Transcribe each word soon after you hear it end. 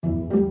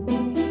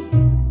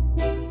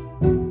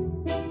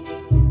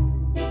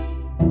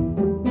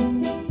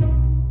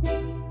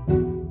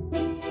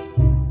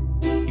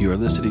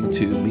listening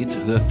to Meet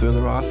the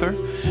Thriller Author.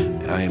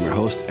 I am your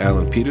host,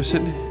 Alan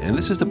Peterson, and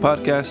this is the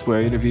podcast where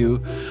I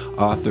interview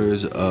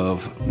authors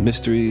of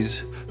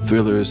mysteries,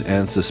 thrillers,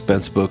 and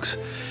suspense books.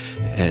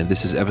 And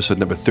this is episode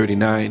number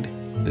 39.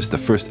 It's the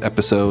first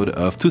episode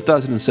of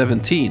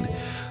 2017.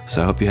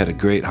 So I hope you had a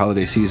great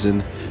holiday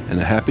season and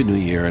a happy new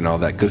year and all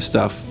that good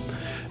stuff.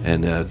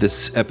 And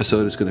this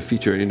episode is going to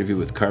feature an interview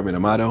with Carmen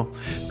Amado.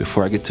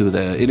 Before I get to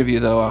the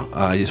interview, though,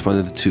 I just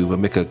wanted to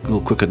make a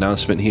little quick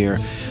announcement here.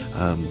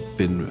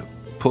 Been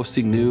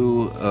posting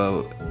new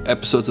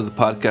episodes of the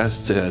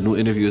podcast, new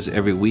interviews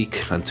every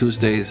week on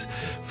Tuesdays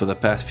for the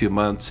past few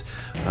months.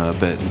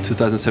 But in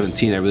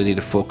 2017, I really need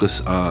to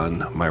focus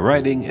on my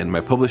writing and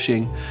my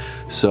publishing.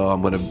 So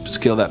I'm going to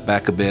scale that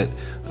back a bit.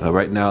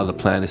 Right now, the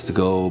plan is to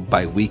go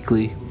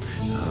bi-weekly.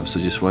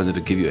 So just wanted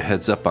to give you a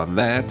heads up on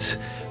that.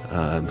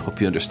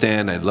 Hope you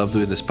understand. I love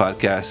doing this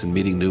podcast and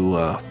meeting new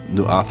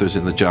authors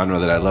in the genre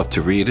that I love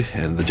to read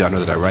and the genre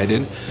that I write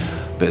in.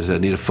 But I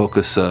need to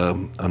focus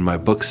on my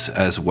books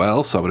as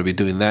well. So I'm going to be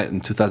doing that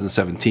in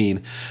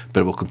 2017.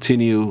 But we'll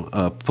continue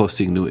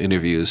posting new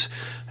interviews.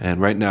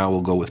 And right now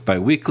we'll go with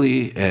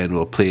bi-weekly and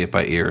we'll play it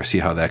by ear, see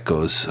how that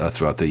goes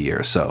throughout the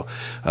year. So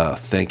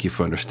thank you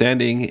for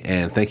understanding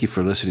and thank you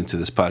for listening to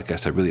this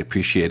podcast. I really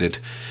appreciate it.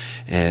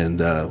 And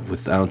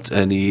without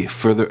any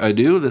further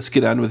ado, let's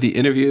get on with the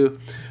interview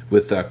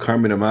with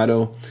Carmen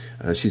Amado.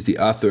 She's the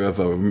author of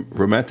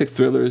romantic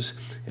thrillers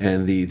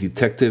and the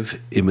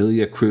Detective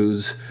Emilia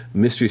Cruz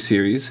mystery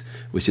series,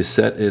 which is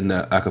set in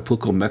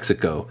Acapulco,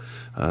 Mexico.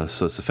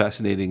 So it's a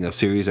fascinating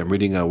series. I'm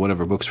reading one of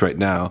her books right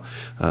now,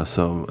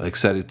 so I'm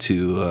excited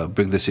to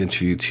bring this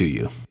interview to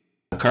you.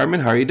 Carmen,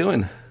 how are you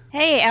doing?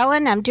 Hey,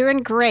 Alan, I'm doing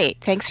great.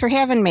 Thanks for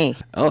having me.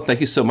 Oh, thank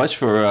you so much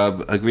for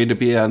agreeing to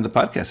be on the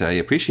podcast. I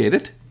appreciate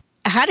it.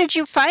 How did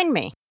you find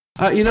me?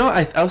 I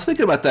was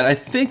thinking about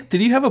that.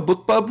 Did you have a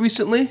BookBub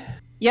recently?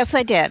 Yes,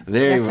 I did.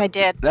 I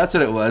did. That's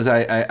what it was.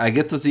 I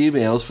get those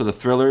emails for the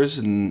thrillers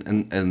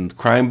and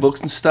crime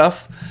books and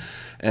stuff.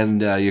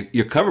 And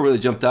your cover really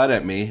jumped out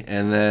at me.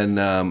 And then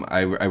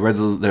I read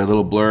their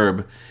little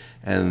blurb.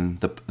 And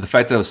the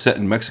fact that it was set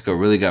in Mexico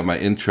really got my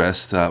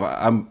interest.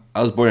 I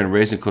was born and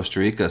raised in Costa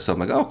Rica. So I'm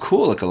like, oh,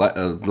 cool, like a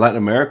Latin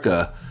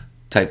America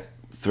type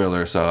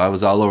thriller. So I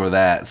was all over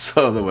that.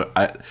 So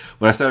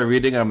when I started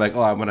reading, I'm like,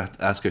 oh, I'm going to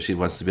ask her if she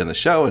wants to be on the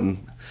show.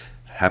 And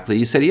happily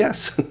you said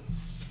yes.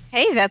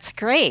 Hey, that's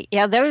great.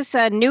 Yeah, those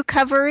new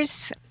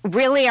covers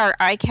really are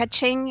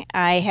eye-catching.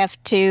 I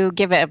have to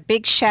give a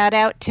big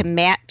shout-out to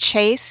Matt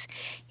Chase.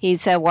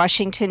 He's a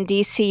Washington,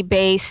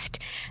 D.C.-based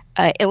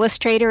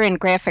illustrator and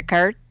graphic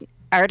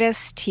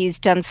artist. He's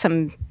done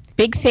some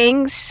big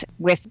things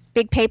with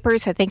big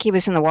papers. I think he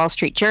was in the Wall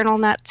Street Journal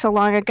not so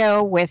long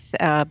ago with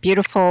a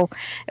beautiful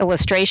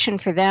illustration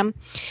for them.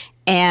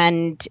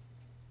 And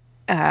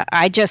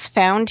I just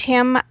found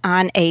him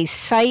on a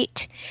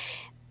site,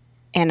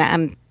 and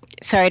I'm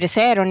sorry to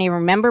say, I don't even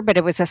remember, but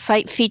it was a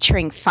site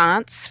featuring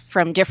fonts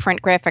from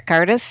different graphic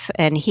artists,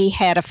 and he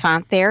had a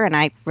font there, and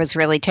I was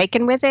really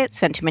taken with it,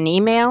 sent him an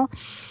email,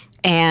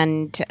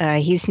 and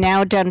he's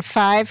now done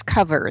 5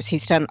 covers.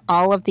 He's done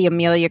all of the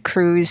Emilia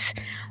Cruz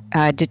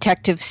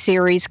detective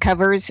series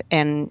covers,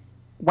 and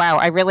wow,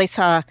 I really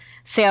saw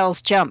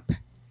sales jump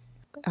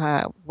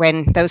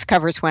when those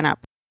covers went up.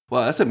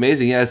 Well, that's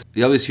amazing. Yes,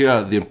 you always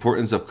hear the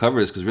importance of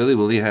covers because really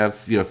we only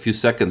have a few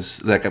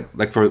seconds. Like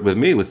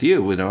with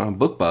you, on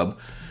BookBub,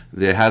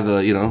 they have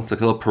it's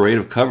like a little parade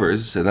of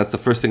covers, and that's the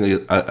first thing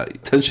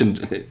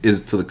attention is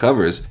to the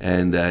covers.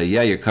 And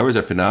your covers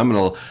are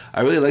phenomenal.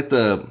 I really like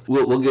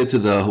we'll get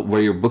to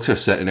where your books are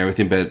set and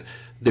everything, but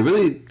they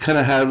really kind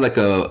of have like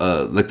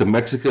the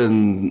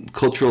Mexican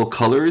cultural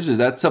colors. Is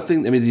that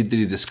something? I mean, did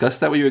you discuss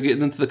that when you were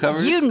getting into the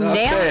covers? You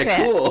nailed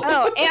it. Cool.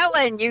 Oh,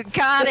 Ellen, you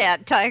got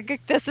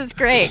it. This is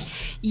great.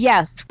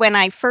 Yes, when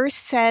I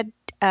first said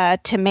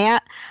to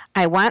Matt,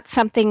 I want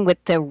something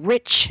with the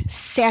rich,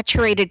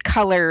 saturated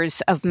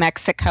colors of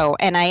Mexico,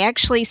 and I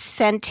actually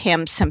sent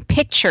him some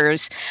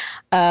pictures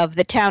of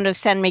the town of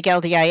San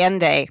Miguel de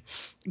Allende,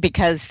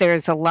 because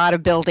there's a lot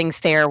of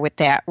buildings there with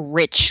that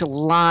rich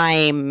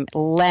lime,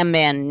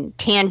 lemon,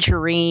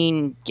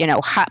 tangerine,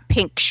 hot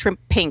pink, shrimp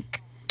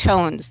pink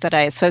tones that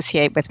I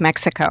associate with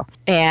Mexico.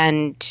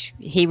 And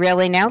he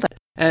really nailed it.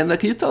 And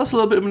can you tell us a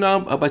little bit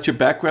now about your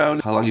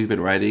background, how long you've been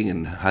writing,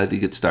 and how did you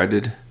get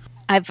started?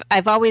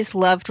 I've always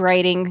loved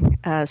writing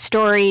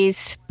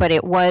stories, but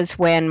it was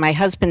when my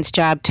husband's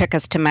job took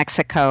us to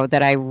Mexico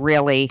that I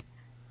really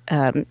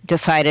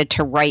decided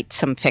to write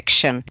some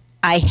fiction.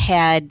 I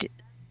had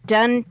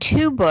done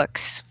 2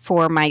 books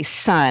for my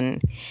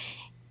son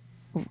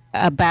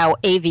about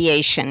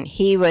aviation.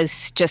 He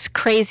was just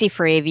crazy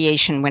for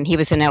aviation when he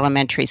was in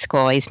elementary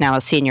school. He's now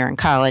a senior in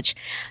college,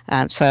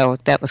 so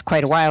that was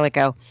quite a while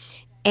ago.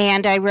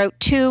 And I wrote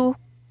 2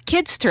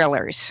 kids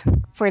thrillers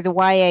for the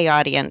YA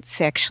audience,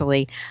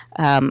 actually,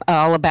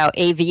 all about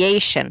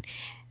aviation.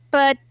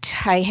 But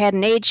I had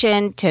an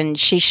agent, and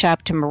she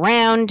shopped him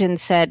around and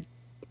said,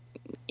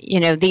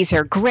 these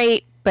are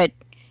great, but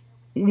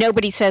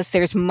nobody says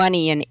there's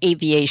money in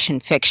aviation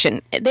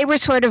fiction. They were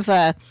sort of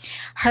a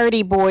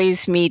Hardy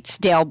Boys meets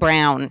Dale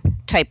Brown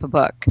type of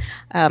book.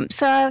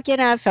 So,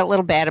 I felt a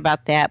little bad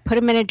about that, put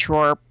them in a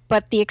drawer.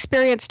 But the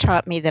experience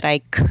taught me that I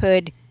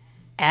could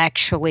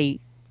actually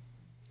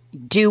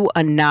do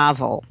a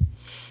novel.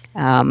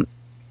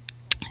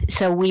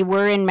 So we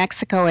were in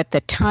Mexico at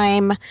the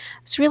time. I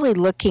was really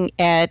looking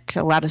at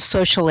a lot of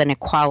social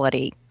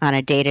inequality on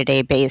a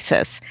day-to-day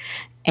basis,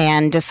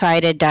 and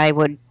decided I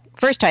would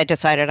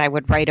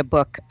write a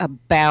book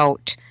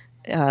about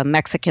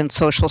Mexican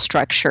social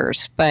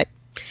structures. But,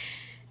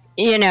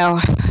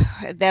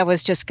 that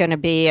was just going to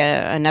be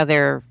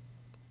another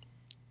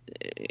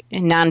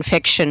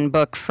nonfiction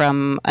book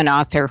from an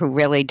author who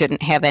really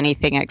didn't have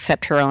anything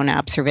except her own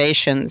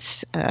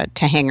observations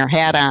to hang her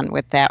hat on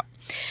with that.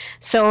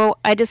 So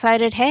I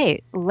decided,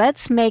 hey,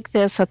 let's make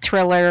this a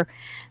thriller.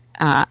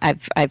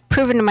 I've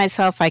proven to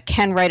myself I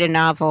can write a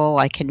novel,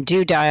 I can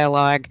do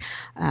dialogue,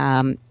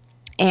 and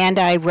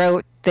I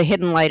wrote The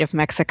Hidden Light of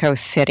Mexico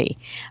City.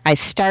 I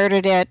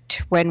started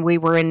it when we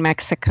were in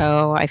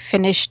Mexico. I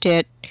finished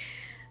it,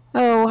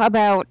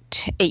 about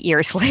 8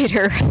 years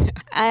later.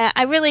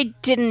 I really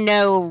didn't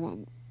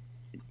know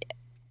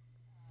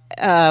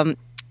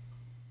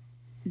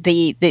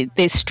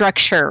the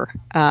structure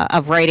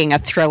of writing a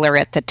thriller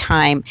at the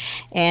time,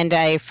 and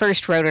I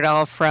first wrote it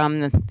all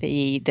from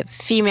the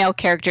female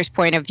character's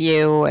point of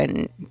view,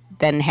 and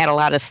then had a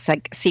lot of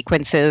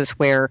sequences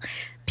where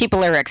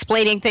people are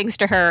explaining things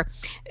to her.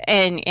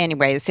 And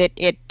anyways,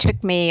 it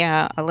took me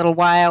a little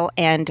while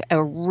and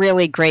a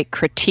really great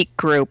critique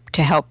group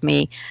to help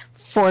me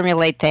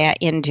formulate that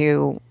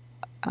into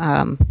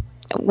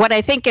what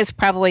I think is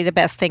probably the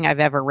best thing I've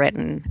ever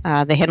written,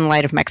 The Hidden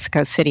Light of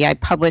Mexico City. I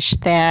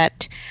published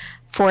that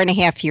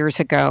 4.5 years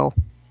ago,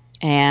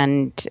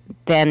 and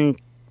then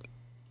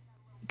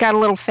got a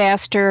little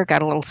faster,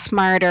 got a little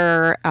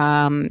smarter,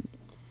 and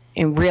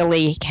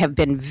really have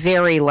been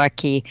very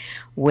lucky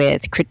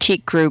with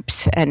critique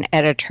groups and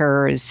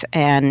editors,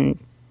 and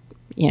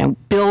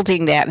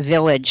building that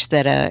village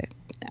that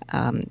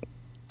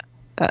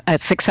a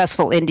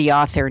successful indie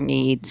author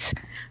needs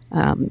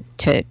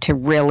to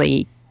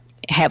really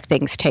have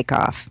things take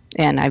off.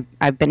 And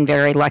I've been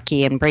very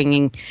lucky in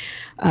finding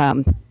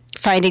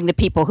the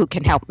people who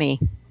can help me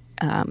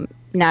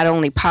not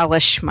only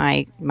polish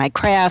my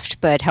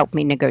craft, but help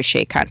me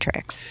negotiate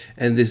contracts.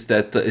 And is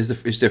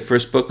their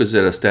first book? Is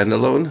it a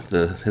standalone,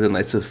 The Hidden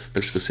Lights of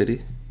Mexico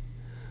City?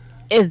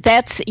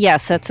 That's a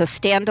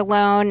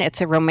standalone.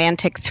 It's a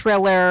romantic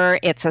thriller.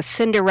 It's a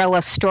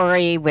Cinderella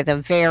story with a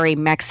very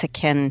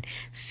Mexican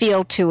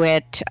feel to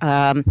it.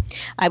 I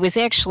was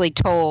actually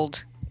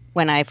told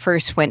when I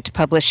first went to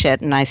publish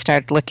it and I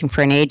started looking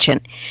for an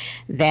agent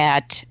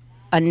that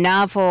a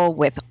novel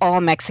with all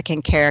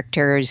Mexican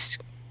characters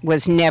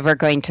was never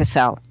going to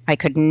sell. I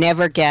could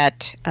never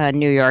get a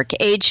New York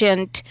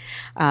agent.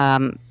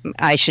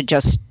 I should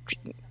just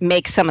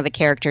make some of the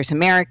characters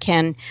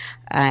American.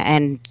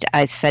 And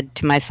I said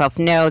to myself,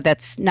 no,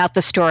 that's not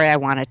the story I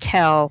want to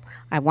tell.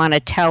 I want to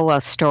tell a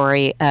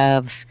story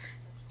of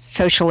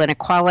social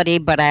inequality,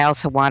 but I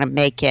also want to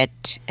make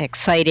it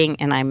exciting,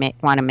 and I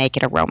want to make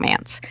it a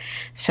romance.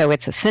 So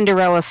it's a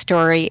Cinderella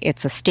story,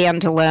 it's a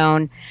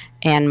standalone,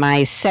 and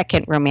my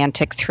second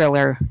romantic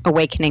thriller,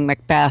 Awakening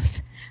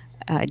Macbeth,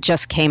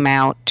 just came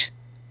out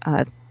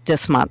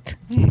this month.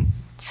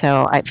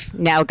 So I've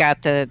now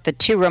got the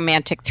two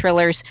romantic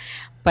thrillers,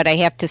 but I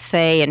have to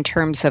say, in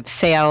terms of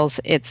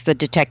sales, it's the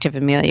Detective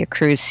Amelia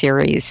Cruz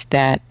series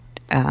that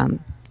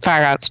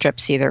far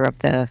outstrips either of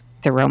the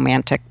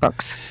romantic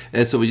books.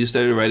 And so when you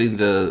started writing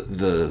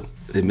the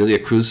Amelia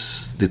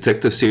Cruz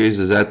detective series,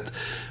 is that,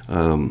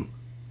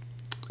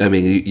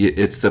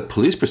 it's the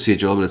police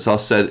procedural, but it's all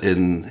set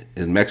in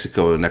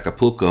Mexico, in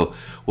Acapulco.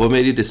 What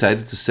made you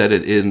decide to set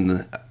it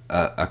in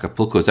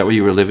Acapulco? Is that where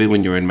you were living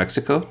when you were in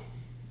Mexico?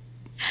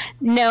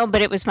 No,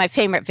 but it was my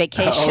favorite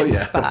vacation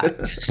spot.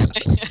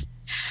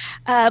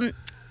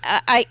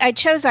 I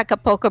chose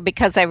Acapulco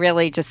because I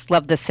really just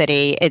love the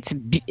city.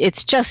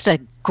 It's just a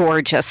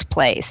gorgeous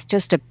place,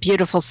 just a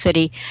beautiful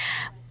city.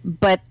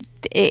 But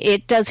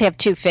it does have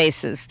two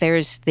faces.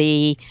 There's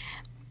the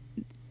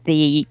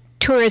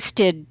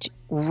touristed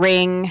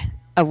ring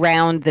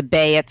around the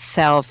bay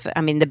itself.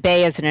 I mean, the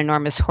bay is an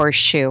enormous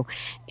horseshoe,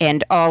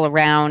 and all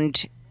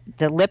around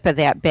the lip of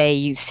that bay,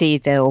 you see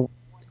the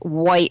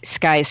white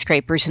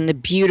skyscrapers and the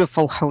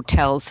beautiful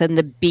hotels and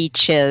the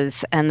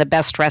beaches and the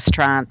best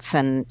restaurants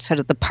and sort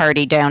of the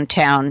party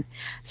downtown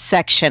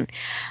section.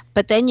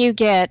 But then you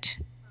get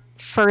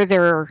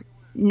further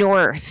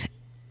north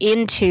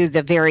into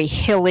the very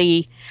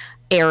hilly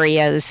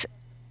areas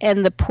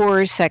and the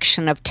poorer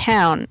section of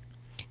town.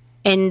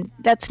 And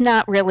that's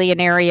not really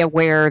an area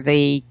where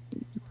the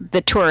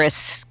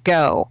tourists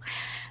go.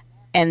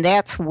 And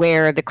that's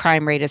where the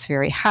crime rate is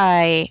very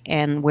high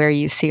and where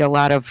you see a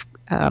lot of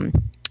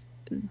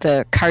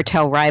the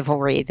cartel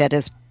rivalry that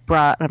has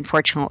brought,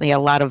 unfortunately, a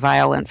lot of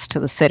violence to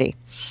the city.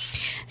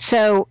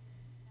 So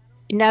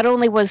not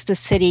only was the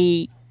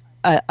city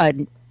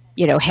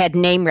had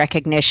name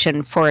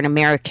recognition for an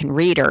American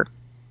reader,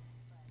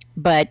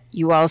 but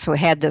you also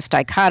had this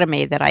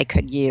dichotomy that I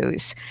could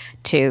use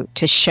to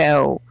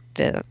show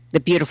the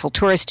beautiful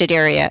touristed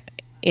area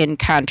in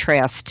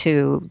contrast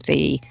to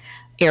the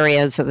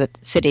areas of the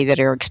city that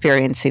are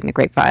experiencing the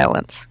great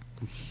violence.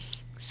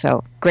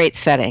 So great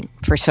setting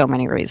for so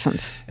many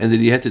reasons. And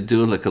did you have to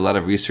do like a lot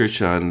of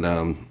research on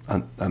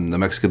the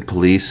Mexican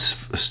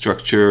police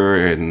structure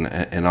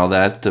and all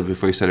that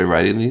before you started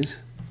writing these?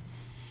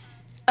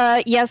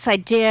 Yes, I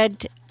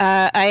did.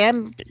 I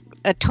am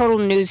a total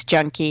news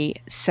junkie,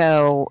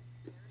 so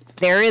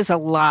there is a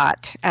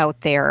lot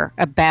out there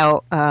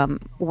about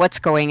what's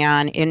going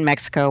on in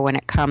Mexico when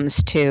it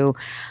comes to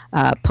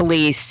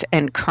police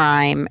and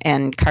crime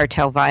and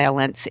cartel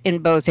violence in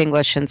both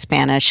English and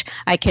Spanish.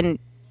 I can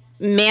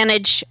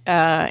manage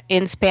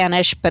in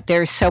Spanish, but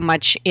there's so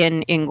much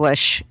in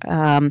English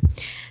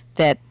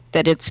that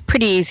it's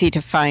pretty easy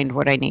to find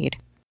what I need.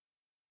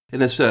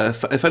 And it's I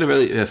find it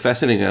really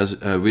fascinating. I was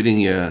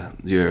reading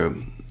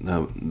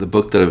the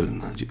book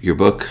your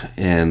book,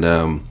 and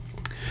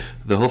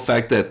the whole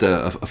fact that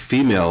a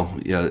female,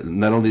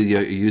 not only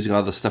you're using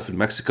all the stuff in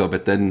Mexico,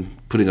 but then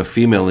putting a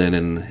female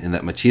in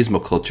that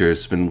machismo culture,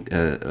 has been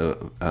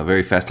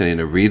very fascinating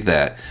to read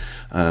that.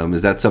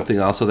 Is that something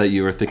also that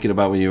you were thinking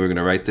about when you were going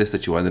to write this,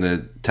 that you wanted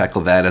to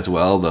tackle that as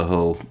well,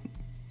 the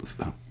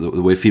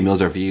way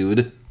females are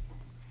viewed?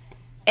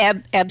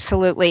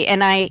 Absolutely.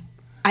 And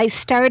I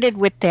started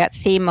with that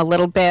theme a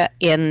little bit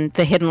in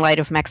The Hidden Light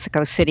of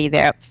Mexico City,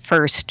 that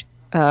first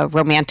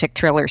romantic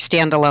thriller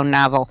standalone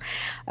novel.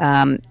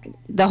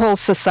 The whole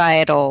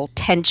societal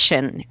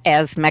tension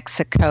as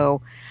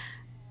Mexico,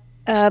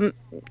 kind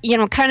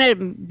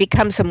of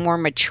becomes a more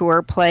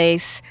mature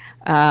place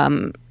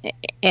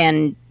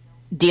and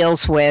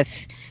deals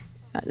with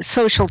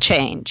social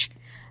change.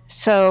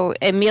 So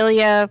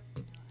Emilia,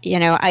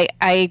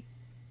 I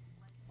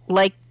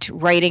liked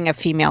writing a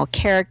female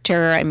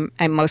character.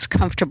 I'm most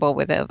comfortable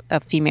with a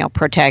female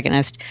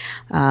protagonist.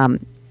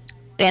 And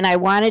I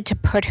wanted to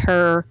put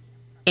her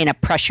in a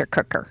pressure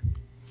cooker.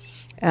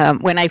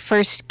 When I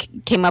first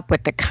came up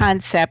with the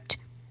concept,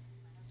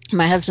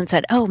 my husband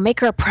said, "Oh, make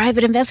her a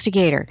private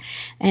investigator."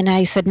 And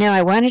I said, "No,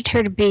 I wanted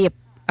her to be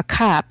a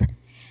cop,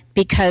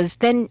 because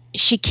then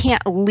she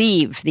can't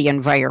leave the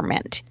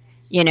environment.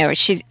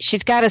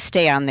 She's got to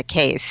stay on the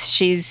case.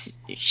 She's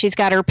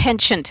got her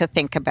pension to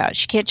think about.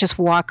 She can't just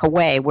walk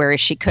away, whereas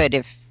she could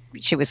if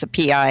she was a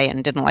PI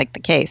and didn't like the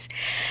case."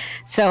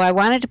 So I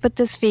wanted to put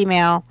this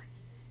female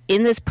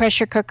in this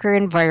pressure cooker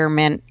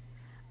environment.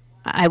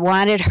 I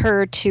wanted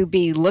her to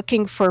be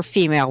looking for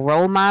female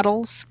role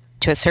models.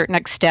 To a certain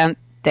extent,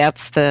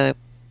 that's the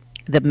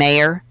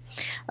mayor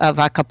of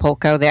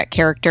Acapulco, that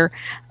character.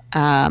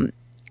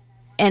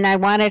 And I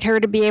wanted her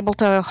to be able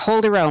to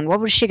hold her own.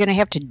 What was she going to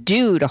have to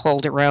do to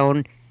hold her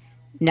own,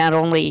 not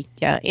only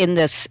in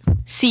this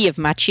sea of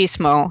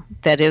machismo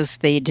that is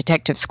the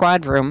detective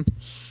squad room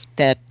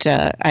that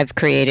I've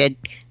created,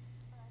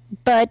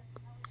 but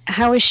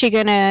how is she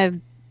going to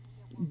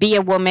be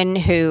a woman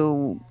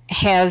who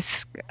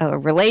has a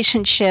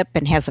relationship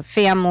and has a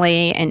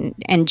family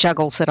and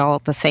juggles it all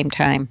at the same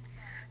time?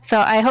 So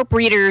I hope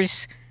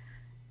readers,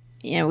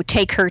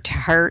 take her to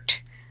heart,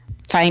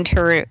 find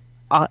her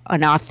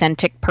an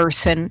authentic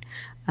person,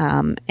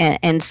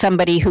 and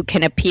somebody who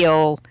can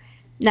appeal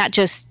not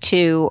just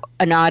to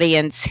an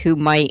audience who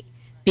might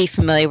be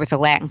familiar with the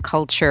Latin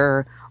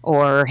culture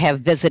or have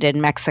visited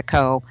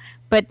Mexico,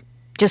 but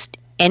just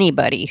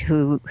anybody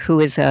who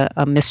is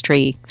a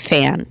mystery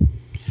fan.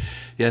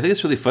 Yeah, I think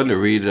it's really fun to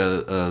read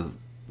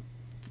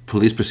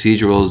police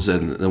procedurals,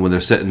 and when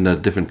they're set in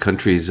different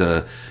countries.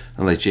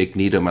 I like Jake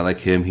Needham. I like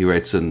him. He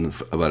writes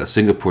about a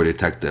Singapore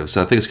detective.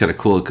 So I think it's kind of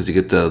cool because you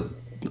get the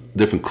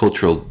different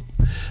cultural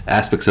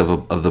aspects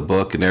of the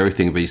book and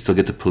everything, but you still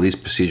get the police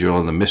procedural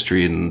and the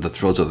mystery and the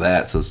thrills of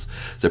that. So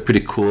it's a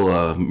pretty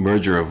cool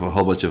merger of a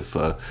whole bunch of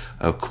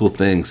cool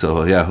things.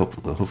 So yeah,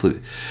 hopefully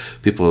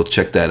people will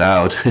check that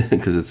out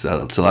because it's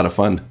a lot of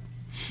fun.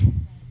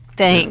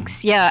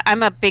 Thanks. Yeah,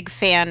 I'm a big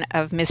fan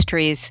of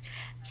mysteries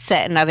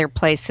set in other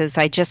places.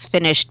 I just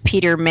finished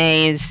Peter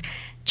May's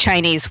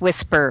Chinese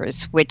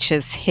Whispers, which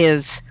is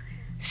his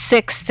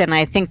sixth and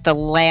I think the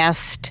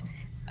last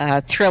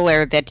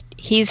thriller that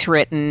he's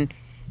written,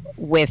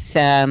 with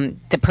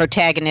the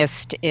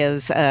protagonist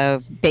is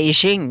a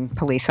Beijing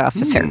police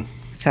officer.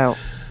 So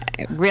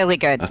really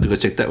good. I have to go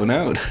check that one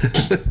out.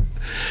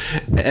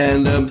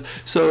 And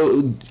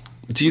so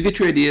do you get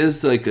your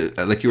ideas, like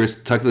you were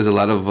talking, there's a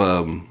lot of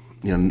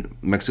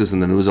Mexico's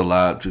in the news a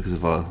lot because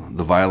of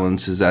the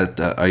violence. Is that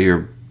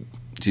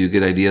do you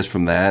get ideas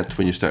from that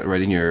when you start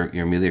writing your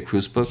Emilia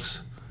Cruz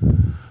books?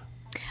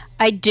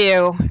 I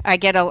do. I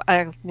get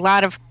a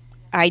lot of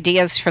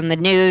ideas from the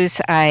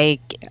news. I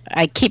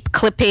keep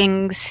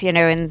clippings,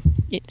 and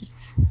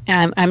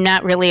I'm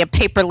not really a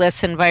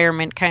paperless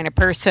environment kind of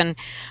person.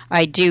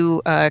 I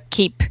do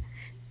keep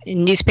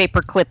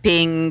newspaper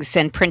clippings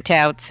and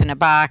printouts in a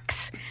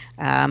box.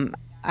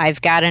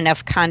 I've got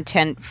enough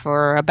content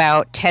for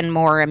about 10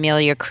 more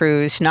Emilia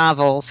Cruz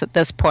novels at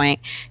this point.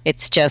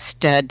 It's just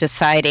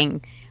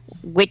deciding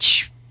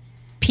which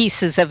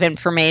pieces of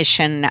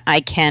information I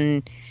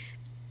can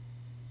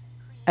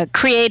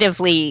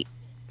creatively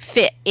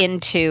fit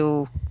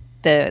into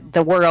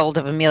the world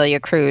of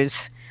Amelia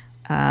Cruz,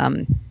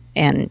 and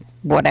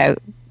how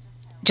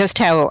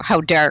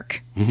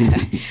dark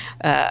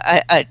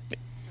a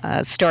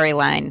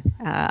storyline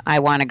I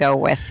want to go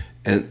with.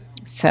 And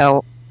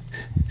so,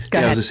 go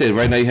ahead. I was gonna say,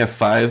 right now you have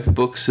 5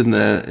 books in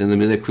the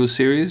Amelia Cruz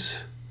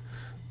series.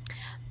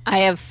 I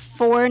have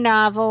 4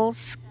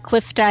 novels: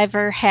 Cliff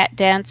Diver, Hat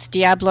Dance,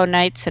 Diablo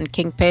Nights, and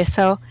King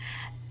Peso,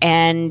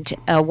 and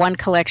 1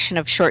 collection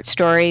of short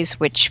stories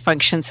which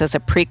functions as a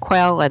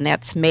prequel, and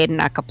that's Made in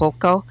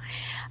Acapulco.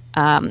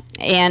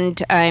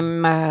 And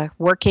I'm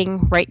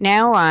working right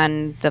now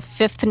on the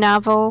 5th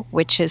novel,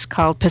 which is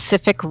called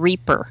Pacific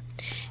Reaper.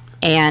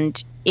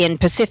 And in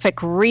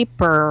Pacific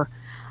Reaper,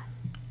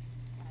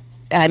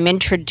 I'm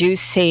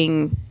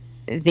introducing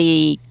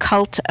the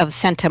cult of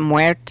Santa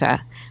Muerta,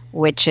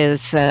 which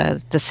is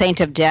the saint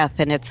of death,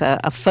 and it's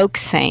a folk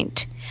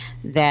saint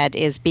that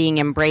is being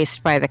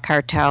embraced by the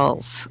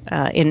cartels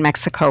in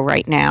Mexico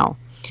right now.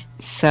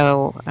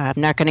 So I'm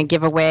not going to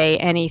give away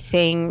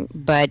anything,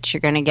 but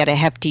you're going to get a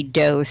hefty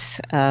dose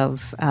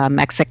of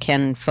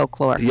Mexican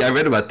folklore. Yeah, I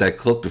read about that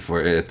cult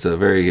before. It's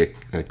very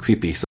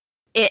creepy.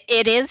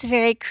 It is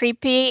very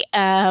creepy.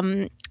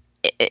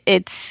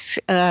 It's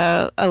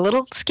a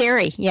little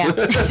scary, yeah.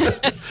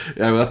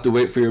 I'll have to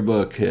wait for your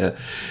book. Yeah,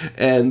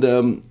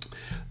 and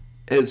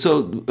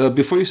so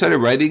before you started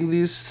writing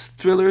these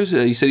thrillers,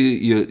 you said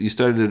you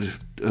started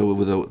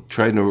with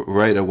trying to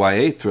write a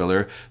YA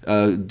thriller.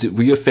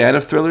 Were you a fan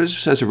of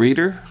thrillers as a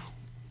reader?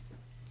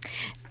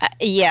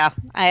 Yeah,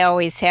 I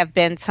always have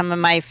been. Some of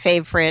my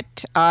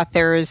favorite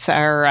authors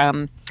are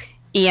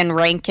Ian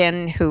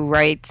Rankin, who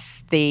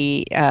writes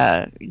the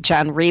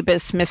John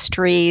Rebus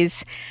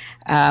mysteries,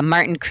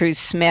 Martin Cruz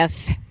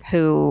Smith,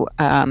 who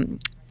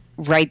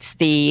writes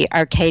the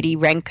Arkady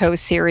Renko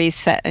series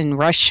set in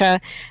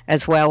Russia,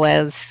 as well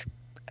as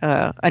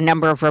a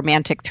number of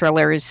romantic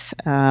thrillers.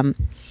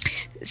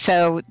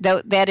 So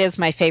that is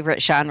my favorite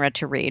genre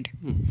to read.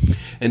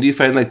 And do you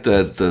find like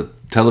the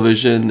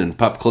television and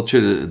pop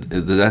culture,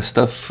 does that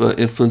stuff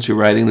influence your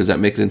writing? Does that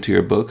make it into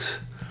your books?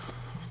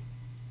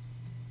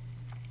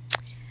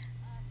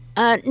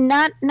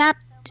 Not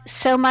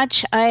so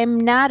much. I'm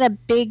not a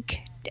big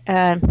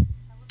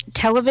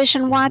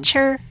television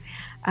watcher.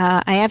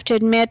 I have to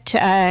admit,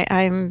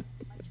 I'm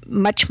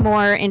much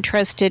more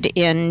interested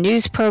in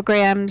news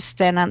programs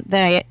than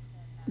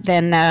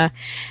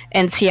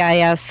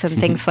NCIS and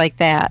things like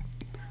that.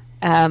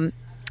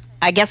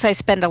 I guess I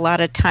spend a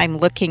lot of time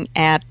looking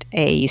at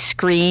a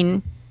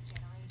screen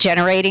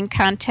generating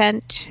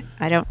content.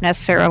 I don't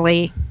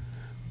necessarily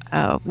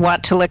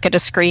want to look at a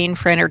screen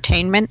for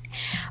entertainment,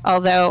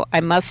 although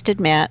I must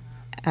admit,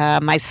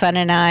 my son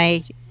and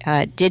I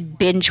did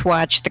binge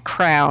watch The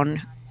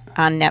Crown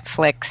on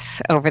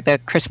Netflix over the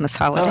Christmas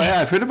holiday. Oh yeah,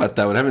 I've heard about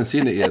that one. I haven't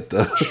seen it yet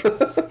though.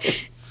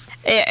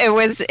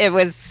 It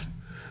was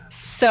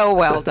so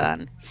well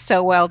done,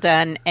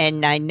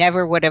 and I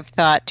never would have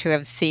thought to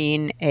have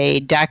seen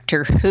a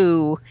Doctor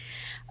Who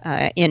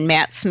in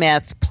Matt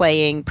Smith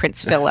playing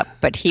Prince Philip,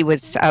 but he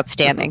was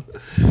outstanding.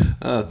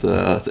 I'll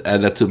have to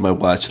add that to my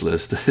watch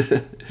list.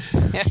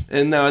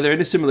 And now, are there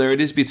any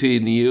similarities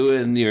between you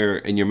and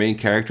your main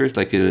characters,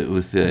 like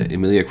with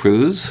Amelia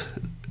Cruz?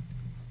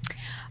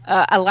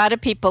 A lot of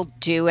people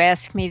do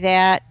ask me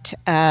that.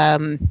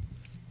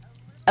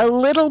 A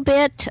little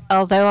bit,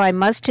 although I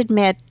must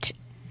admit,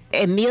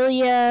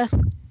 Amelia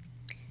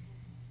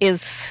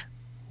is,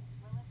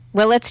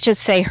 well, let's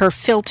just say her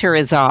filter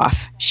is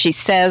off. She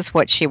says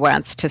what she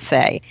wants to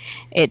say.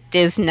 It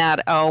is not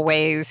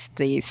always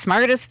the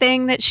smartest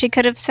thing that she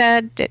could have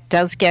said. It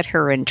does get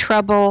her in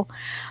trouble.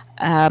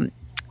 And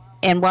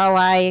while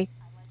I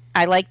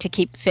like to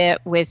keep fit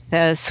with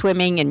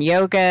swimming and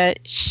yoga,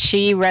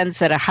 she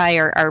runs at a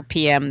higher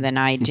RPM than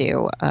I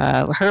do.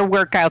 Her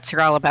workouts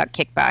are all about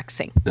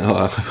kickboxing.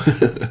 Oh.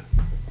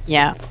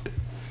 Yeah.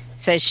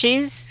 So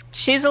she's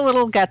a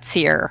little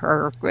gutsier,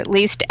 or at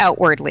least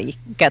outwardly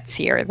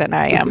gutsier than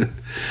I am.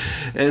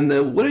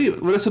 And what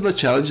are some of the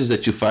challenges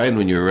that you find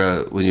when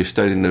you're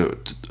starting to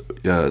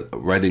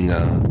writing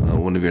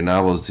one of your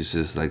novels? This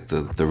is like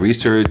the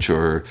research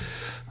or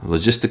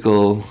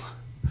logistical.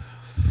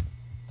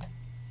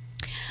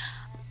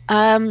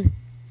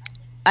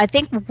 I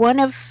think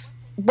one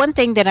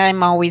thing that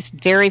I'm always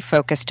very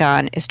focused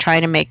on is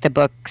trying to make the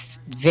books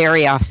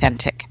very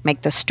authentic,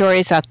 make the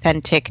stories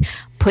authentic,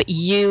 put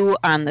you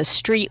on the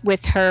street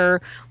with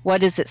her.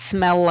 What does it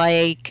smell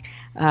like?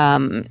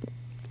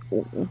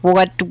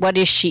 What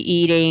is she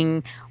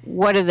eating?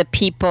 What are the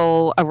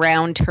people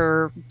around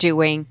her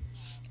doing?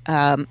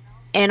 And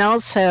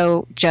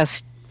also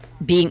just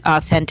being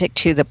authentic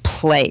to the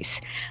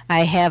place.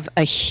 I have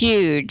a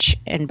huge,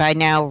 and by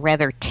now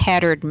rather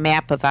tattered,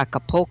 map of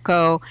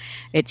Acapulco.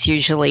 It's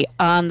usually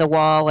on the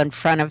wall in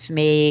front of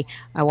me.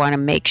 I want to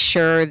make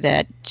sure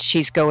that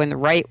she's going the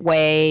right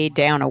way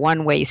down a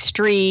one-way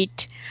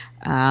street.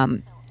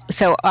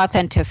 So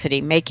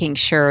authenticity, making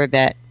sure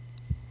that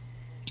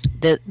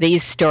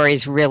these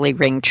stories really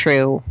ring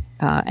true,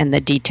 and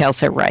the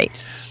details are right.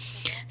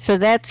 So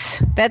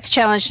that's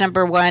challenge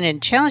number one.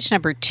 And challenge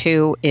number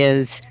two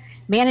is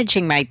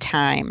managing my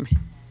time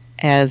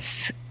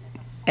as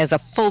a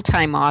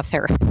full-time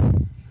author.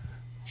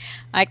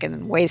 I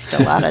can waste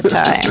a lot of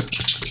time.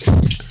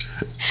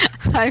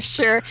 I'm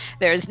sure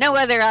there's no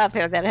other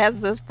author that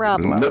has this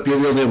problem. Nope, you're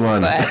the only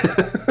one.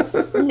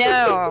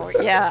 No,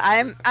 yeah,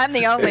 I'm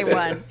the only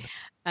one.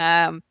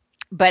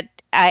 But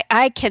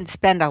I can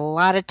spend a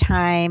lot of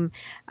time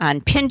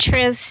on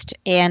Pinterest,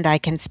 and I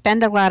can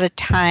spend a lot of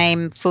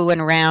time fooling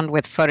around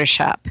with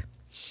Photoshop,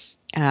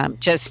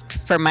 just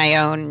for my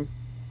own,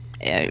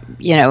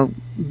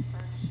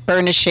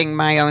 burnishing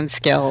my own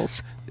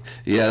skills.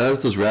 Yeah,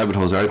 that's those rabbit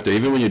holes, aren't there?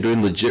 Even when you're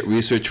doing legit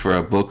research for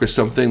a book or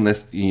something,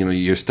 that's,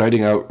 you're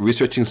starting out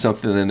researching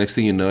something, and the next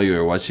thing you know,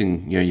 you're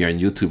watching, you're on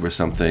YouTube or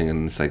something,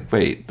 and it's like,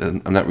 wait,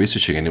 I'm not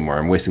researching anymore.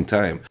 I'm wasting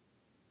time.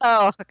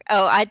 Oh,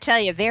 I tell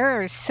you,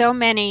 there are so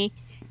many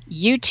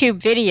YouTube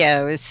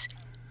videos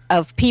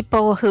of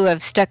people who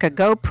have stuck a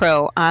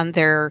GoPro on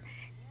their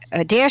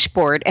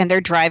dashboard and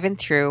they're driving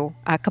through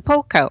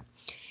Acapulco.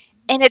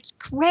 And it's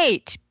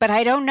great, but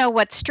I don't know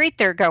what street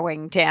they're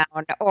going down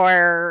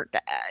or,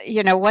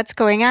 what's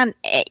going on.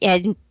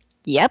 And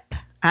yep,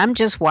 I'm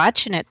just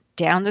watching it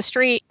down the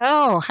street.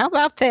 Oh, how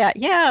about that?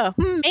 Yeah,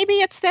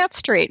 maybe it's that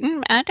street.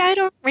 I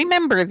don't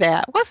remember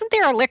that. Wasn't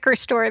there a liquor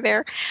store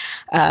there?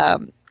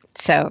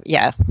 So,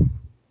 yeah,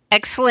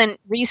 excellent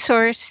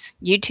resource.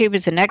 YouTube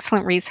is an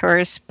excellent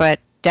resource, but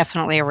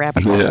definitely a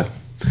rabbit hole. Yeah.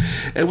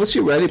 And what's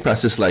your writing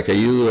process like? Are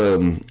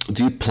you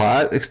do you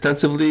plot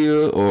extensively,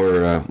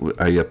 or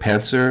are you a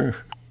pantser?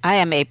 I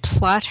am a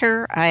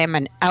plotter. I am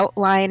an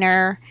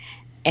outliner,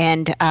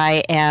 and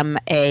I am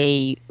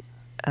a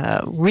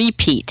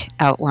repeat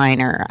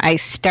outliner. I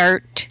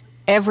start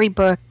every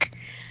book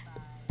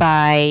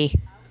by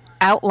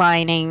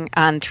outlining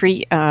on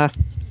 3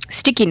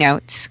 sticky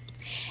notes,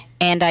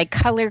 and I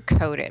color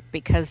code it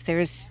because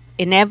there's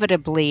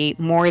inevitably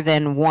more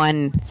than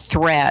one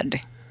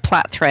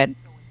plot thread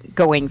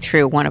going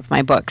through one of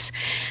my books.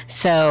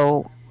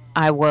 So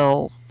I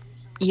will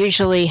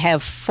usually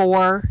have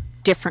 4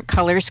 different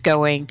colors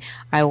going.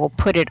 I will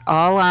put it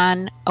all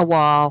on a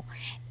wall,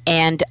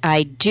 and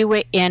I do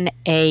it in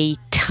a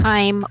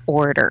time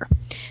order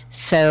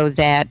so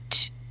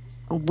that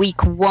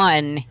week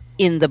 1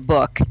 in the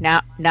book,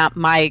 not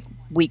my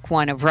week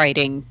 1 of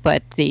writing,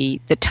 but the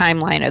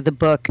timeline of the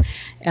book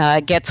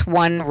gets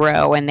 1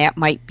 row, and that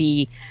might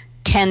be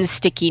 10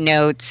 sticky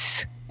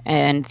notes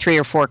and 3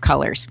 or 4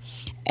 colors.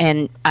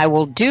 And I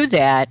will do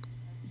that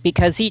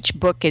because each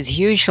book is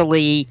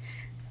usually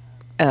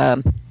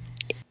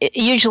it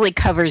usually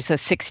covers a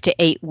 6 to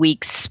 8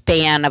 week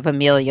span of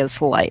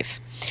Amelia's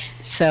life.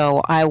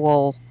 So I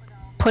will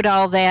put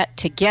all that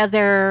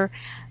together.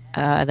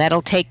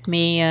 That'll take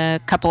me a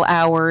couple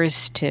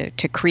hours to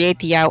create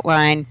the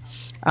outline.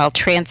 I'll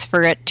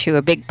transfer it to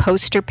a big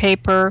poster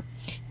paper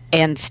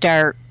and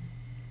start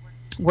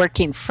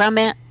working from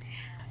it.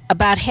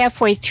 About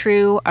halfway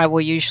through, I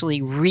will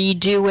usually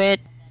redo it.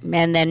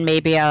 And then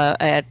maybe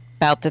at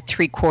about the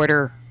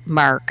 3/4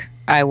 mark,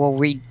 I will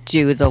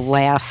redo the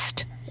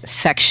last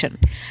section.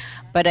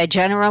 But I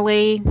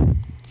generally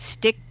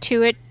stick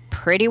to it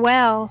pretty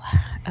well.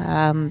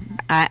 I'm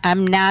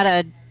not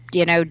a,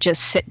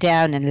 just sit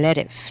down and let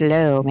it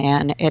flow,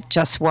 man. It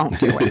just won't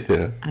do it.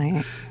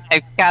 Yeah.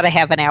 I've got to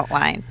have an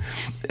outline.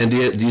 And do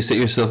you set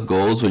yourself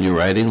goals when you're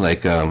writing?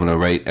 Like, I'm going to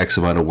write X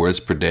amount of words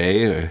per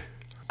day? Or?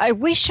 I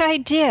wish I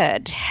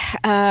did.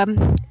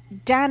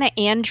 Donna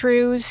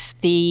Andrews,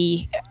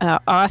 the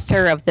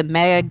author of the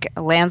Meg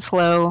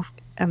Lanslow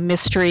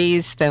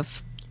mysteries, the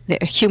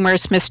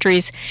humorous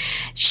mysteries,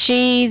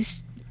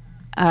 she's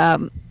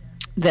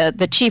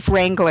the chief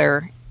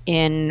wrangler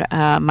in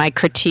my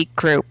critique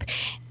group.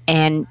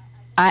 And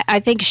I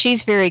think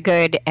she's very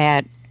good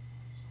at,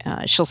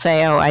 she'll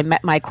say, oh, I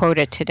met my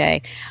quota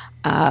today.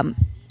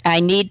 I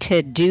need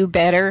to do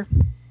better.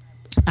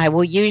 I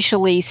will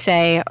usually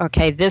say,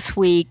 okay, this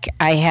week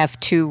I have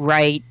to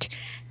write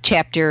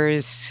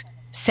chapters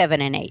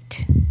 7 and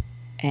 8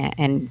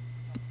 and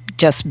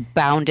just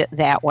bound it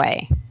that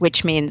way,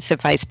 which means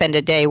if I spend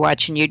a day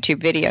watching YouTube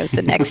videos,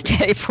 the next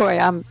day, boy,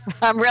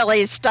 I'm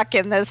really stuck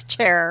in this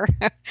chair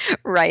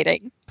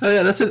writing. Oh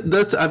yeah,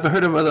 that's I've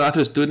heard of other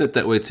authors doing it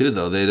that way too,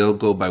 though. They don't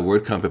go by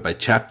word count but by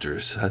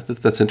chapters. I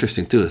think that's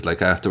interesting too. It's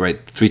like I have to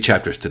write 3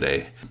 chapters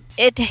today.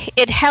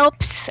 It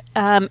helps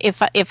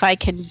if I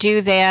can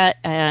do that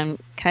and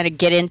kind of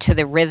get into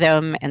the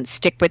rhythm and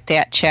stick with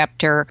that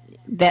chapter.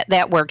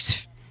 That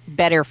works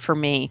better for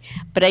me.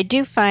 But I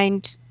do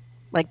find,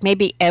 like,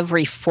 maybe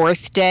every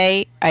 4th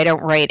day I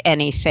don't write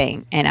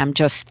anything, and I'm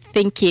just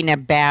thinking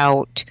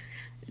about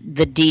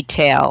the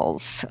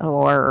details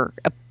or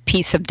a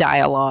piece of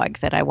dialogue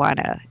that I want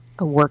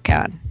to work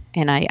on,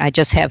 and I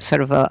just have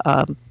sort of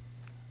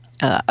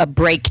a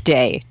break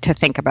day to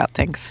think about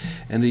things.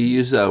 And do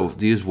you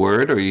use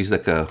Word, or you use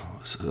like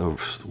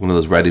one of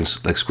those writing,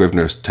 like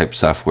Scrivener's type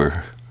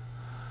software?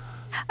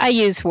 I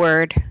use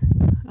Word.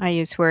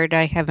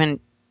 I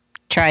haven't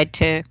tried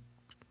to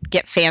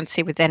get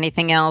fancy with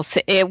anything else.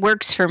 It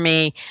works for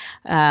me,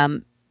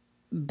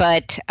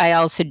 but I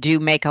also do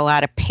make a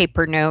lot of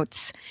paper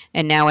notes,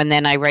 and now and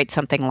then I write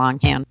something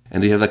longhand.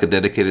 And do you have like a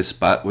dedicated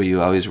spot where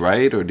you always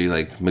write, or do you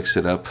like mix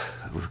it up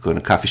with going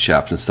to coffee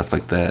shops and stuff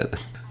like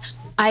that?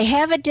 I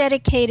have a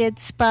dedicated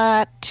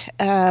spot.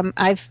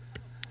 I've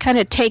kind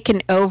of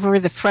taken over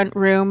the front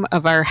room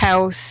of our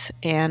house,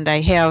 and I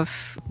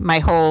have my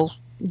whole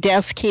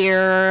desk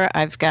here.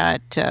 I've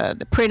got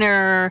the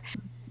printer,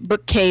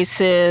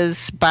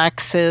 bookcases,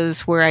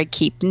 boxes where I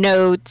keep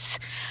notes,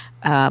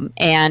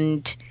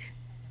 and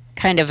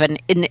kind of an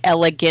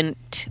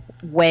inelegant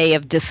way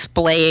of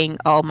displaying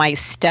all my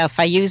stuff.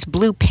 I use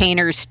blue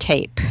painter's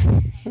tape,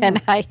 and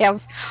I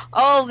have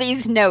all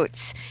these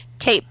notes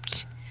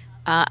taped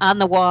on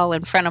the wall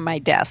in front of my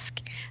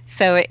desk.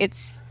 So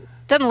it's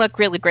doesn't look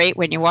really great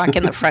when you walk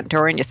in the front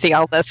door and you see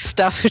all this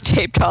stuff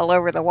taped all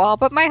over the wall,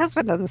 but my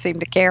husband doesn't seem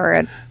to care.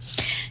 And,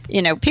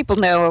 people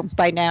know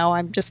by now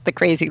I'm just the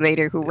crazy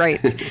lady who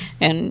writes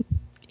and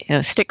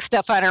sticks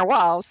stuff on her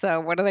wall. So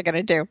what are they going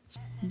to do?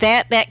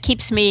 That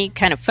keeps me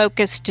kind of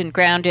focused and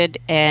grounded,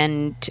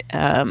 and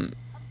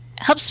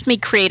helps me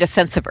create a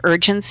sense of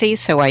urgency.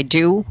 So I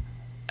do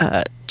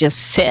just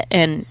sit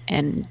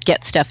and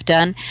get stuff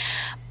done.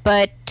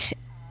 But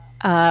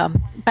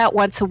about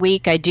once a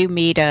week, I do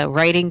meet a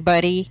writing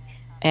buddy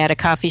at a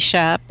coffee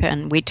shop,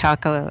 and we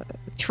talk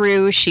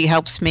through. She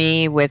helps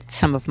me with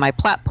some of my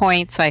plot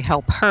points. I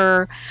help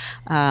her,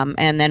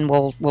 and then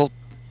we'll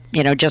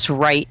just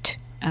write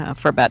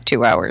for about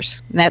 2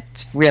 hours. And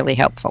that's really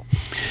helpful.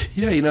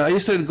 Yeah, I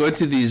started going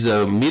to these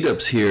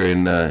meetups here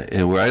in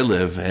where I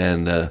live,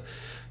 and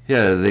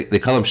they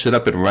call them Shut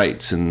Up and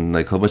Writes, and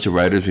like a whole bunch of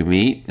writers we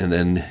meet, and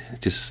then we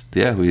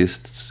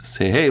just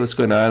say, hey, what's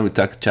going on? We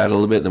chat a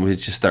little bit, then we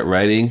just start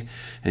writing,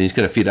 and you just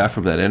kind of feed off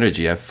from that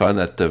energy. I've found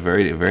that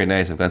very, very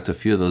nice. I've gone to a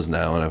few of those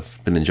now, and I've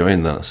been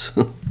enjoying those.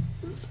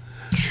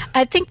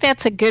 I think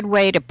that's a good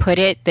way to put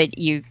it, that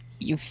you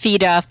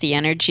feed off the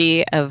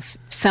energy of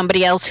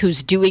somebody else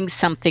who's doing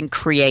something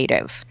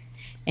creative.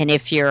 And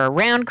if you're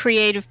around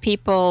creative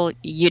people,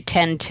 you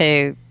tend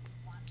to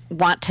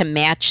want to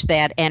match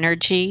that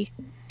energy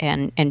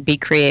and be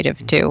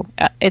creative too.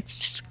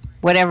 It's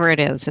whatever it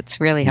is. It's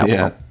really helpful.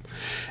 Yeah.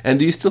 And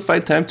do you still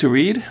find time to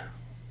read?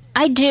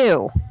 I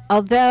do,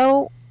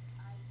 although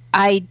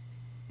I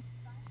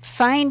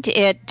find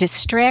it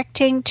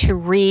distracting to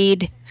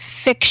read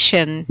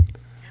fiction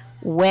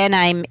when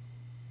I'm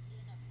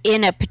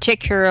in a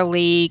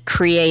particularly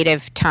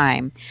creative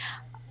time.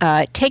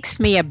 It takes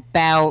me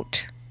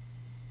about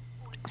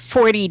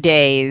 40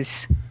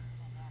 days,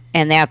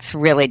 and that's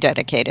really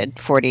dedicated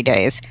 40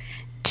 days,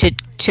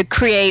 to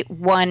create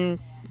one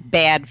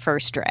bad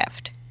first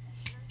draft.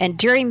 And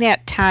during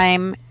that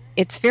time,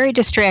 it's very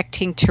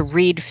distracting to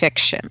read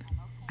fiction.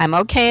 I'm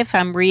okay if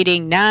I'm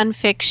reading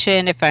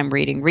nonfiction, if I'm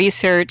reading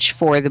research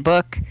for the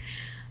book,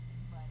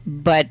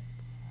 but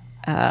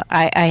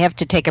I have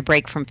to take a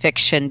break from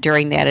fiction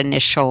during that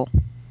initial,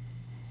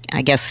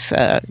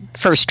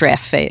 first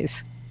draft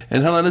phase.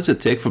 And how long does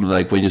it take from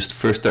like when you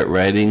first start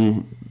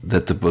writing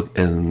that the book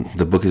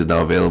is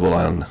now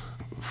available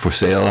for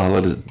sale? How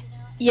long does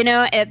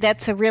it?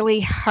 That's a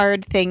really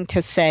hard thing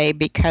to say,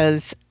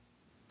 because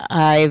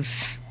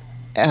I've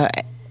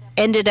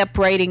ended up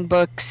writing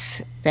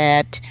books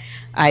that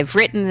I've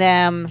written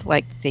them,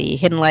 like The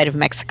Hidden Light of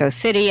Mexico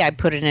City. I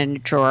put it in a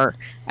drawer.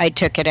 I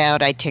took it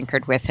out. I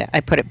tinkered with it. I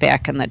put it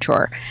back in the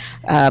drawer.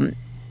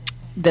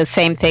 The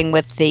same thing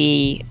with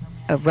the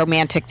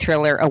romantic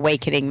thriller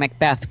Awakening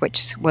Macbeth,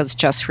 which was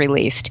just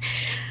released.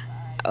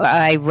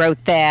 I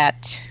wrote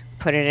that,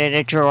 put it in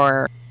a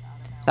drawer,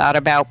 thought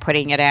about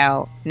putting it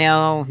out.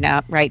 No,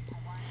 not right.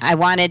 I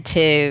wanted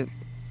to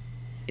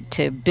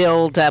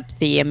build up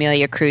the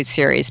Amelia Cruz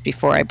series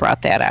before I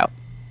brought that out.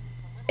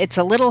 It's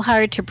a little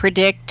hard to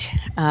predict.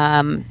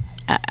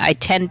 I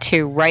tend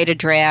to write a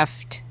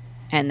draft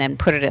and then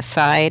put it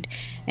aside.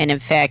 And in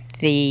fact,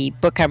 the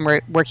book I'm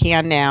working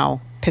on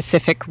now,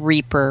 Pacific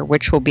Reaper,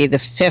 which will be the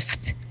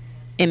 5th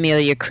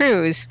Amelia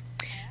Cruz,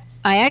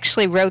 I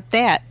actually wrote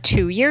that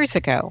 2 years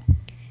ago,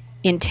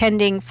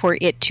 intending for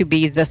it to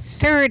be the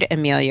 3rd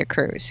Amelia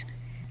Cruz.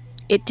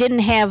 It didn't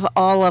have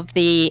all of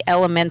the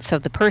elements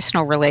of the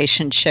personal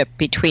relationship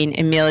between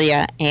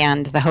Amelia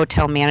and the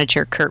hotel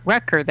manager, Kurt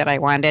Rucker, that I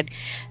wanted.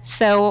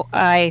 So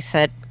I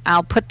said,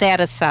 I'll put that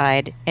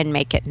aside and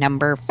make it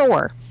number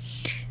 4.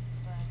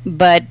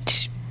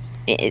 But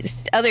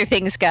other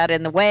things got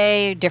in the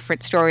way,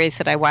 different stories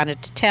that I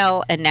wanted to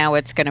tell, and now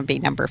it's going to be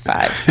number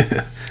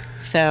 5.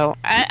 So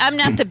I'm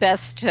not the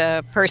best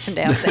person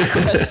to ask that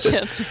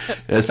question.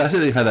 It's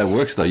fascinating how that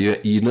works, though.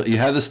 You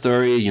have the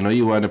story,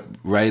 you want to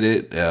write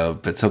it,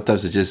 but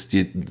sometimes it just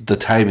the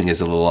timing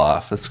is a little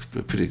off. That's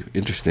pretty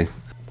interesting.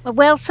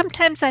 Well,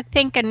 sometimes I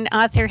think an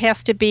author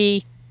has to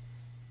be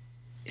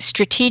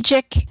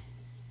strategic.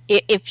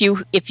 If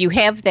you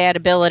have that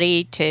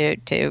ability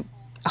to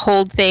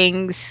hold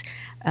things,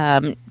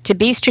 to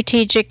be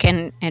strategic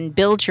and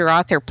build your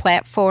author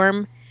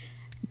platform,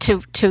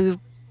 to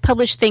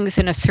publish things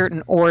in a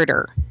certain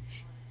order.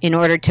 in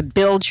order to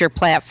build your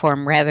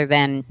platform rather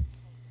than,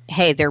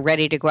 hey, they're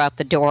ready to go out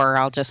the door,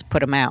 I'll just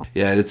put them out.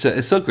 Yeah,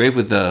 it's so great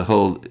with the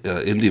whole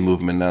indie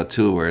movement now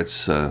too, where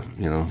it's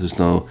there's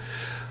no.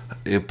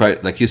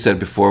 Like you said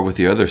before with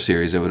the other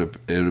series, it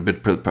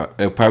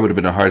probably would have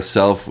been a hard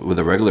sell with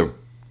a regular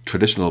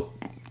traditional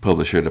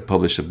publisher to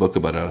publish a book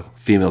about a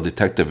female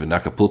detective in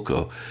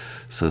Acapulco.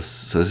 So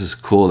this is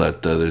cool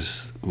that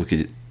we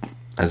could,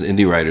 as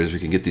indie writers, we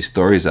can get these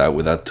stories out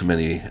without too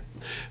many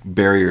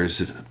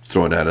barriers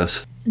thrown at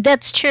us.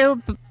 That's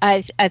true.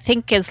 I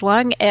think as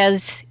long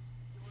as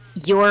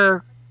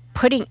you're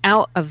putting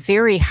out a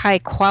very high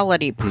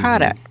quality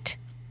product,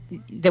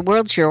 the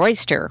world's your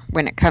oyster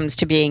when it comes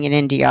to being an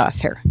indie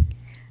author.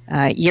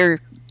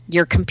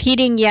 You're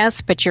competing,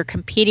 yes, but you're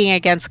competing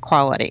against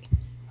quality.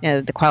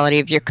 The quality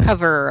of your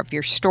cover, of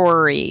your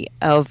story,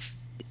 of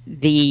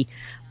the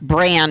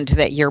brand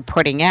that you're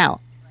putting out.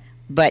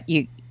 But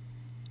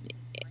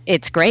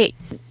it's great.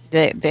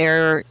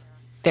 There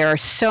are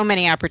so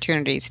many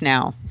opportunities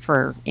now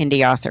for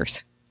indie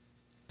authors.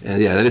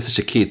 And yeah, that is such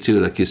a key too.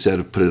 Like you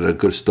said, put in a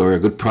good story, a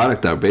good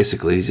product out,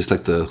 basically, just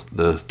like the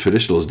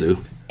traditionals do.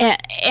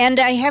 And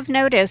I have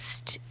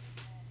noticed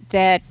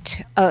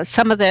that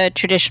some of the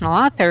traditional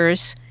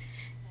authors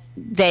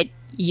that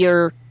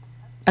you're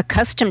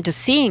accustomed to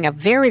seeing a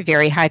very,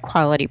 very high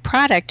quality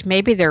product,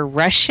 maybe they're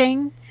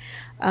rushing.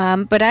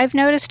 But I've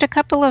noticed a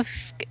couple of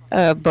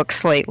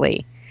books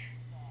lately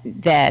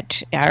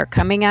that are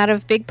coming out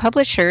of big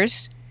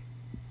publishers.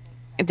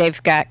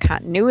 They've got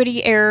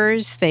continuity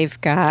errors.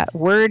 They've got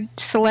word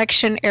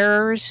selection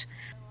errors.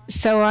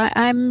 So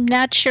I'm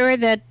not sure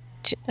that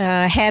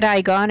had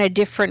I gone a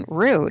different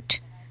route,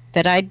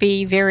 that I'd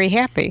be very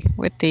happy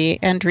with the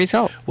end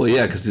result. Well,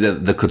 yeah, because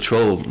the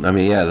control, I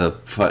mean, yeah,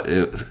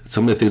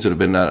 some of the things would have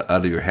been out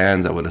of your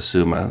hands, I would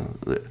assume.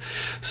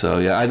 So,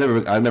 yeah, I've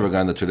never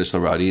gone the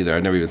traditional route either. I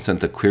never even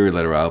sent a query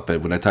letter out.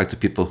 But when I talk to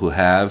people who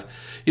have,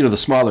 the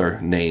smaller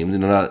names,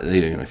 not,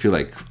 if you're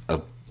like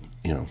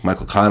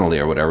Michael Connolly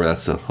or whatever,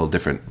 that's a whole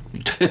different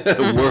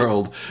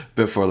world.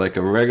 But for like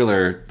a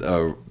regular,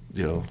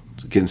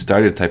 getting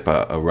started type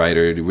of a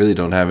writer, you really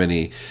don't have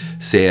any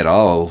say at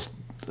all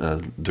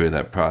during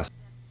that process.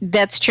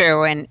 That's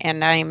true,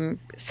 and I'm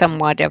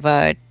somewhat of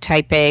a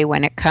type A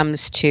when it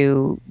comes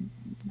to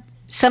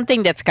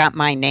something that's got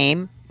my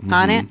name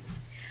on it.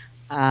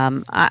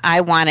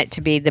 I want it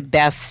to be the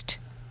best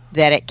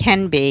that it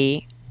can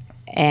be,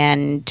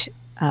 and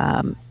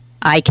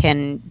I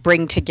can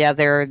bring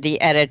together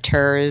the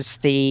editors,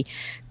 the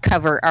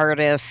cover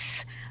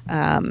artists,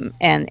 and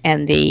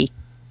the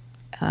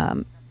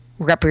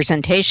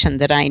representation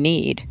that I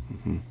need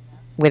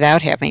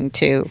without having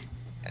to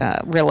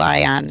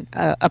rely on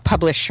a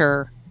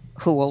publisher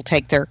who will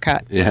take their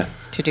cut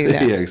to do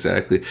that. Yeah,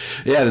 exactly.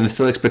 Yeah, and they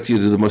still expect you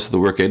to do the most of the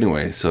work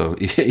anyway, so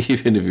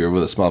even if you're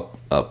with a small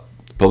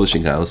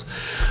publishing house.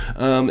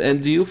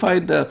 And do you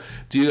find, do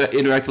you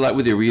interact a lot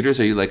with your readers?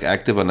 Are you like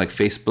active on like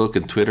Facebook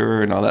and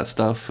Twitter and all that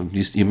stuff?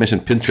 You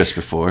mentioned Pinterest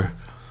before.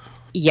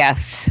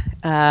 Yes,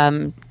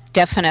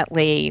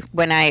 definitely.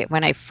 When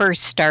I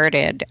first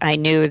started, I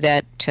knew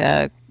that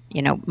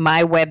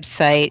my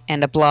website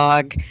and a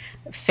blog,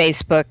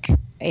 Facebook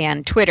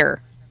and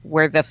Twitter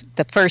were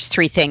the first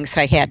three things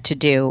I had to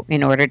do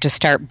in order to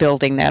start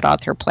building that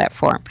author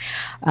platform.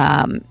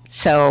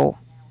 So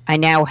I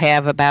now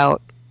have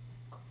about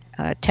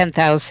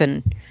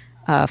 10,000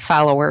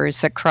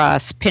 followers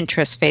across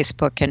Pinterest,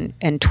 Facebook,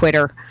 and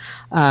Twitter,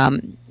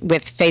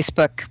 with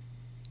Facebook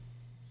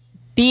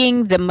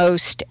being the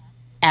most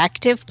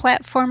active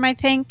platform, I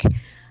think,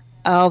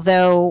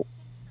 although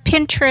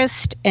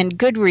Pinterest and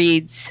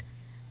Goodreads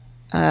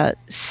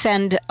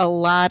send a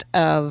lot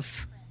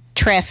of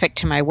traffic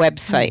to my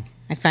website.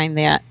 I find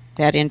that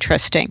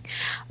interesting.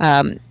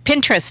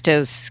 Pinterest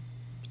is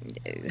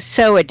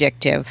so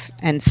addictive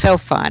and so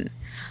fun.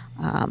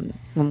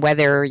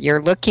 Whether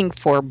you're looking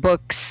for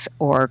books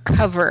or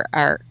cover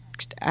art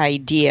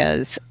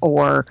ideas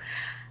or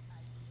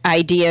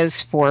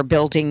ideas for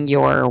building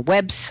your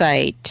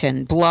website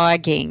and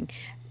blogging,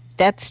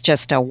 that's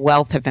just a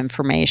wealth of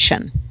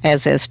information,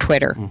 as is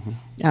Twitter.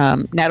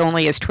 Not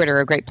only is Twitter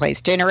a great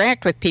place to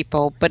interact with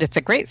people, but it's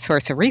a great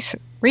source of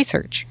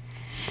research.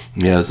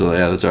 Yeah,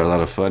 those are a lot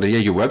of fun. Yeah,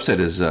 your website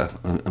is,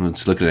 I'm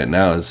just looking at it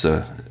now, it's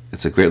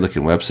a great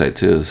looking website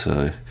too,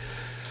 so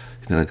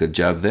you've done a good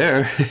job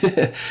there.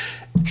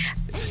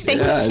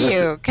 Thank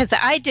you, because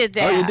I did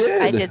that. Oh, you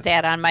did? I did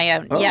that on my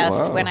own. Oh, yes,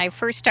 wow. When I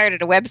first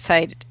started a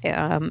website,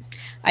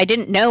 I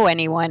didn't know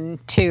anyone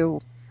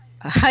to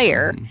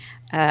hire,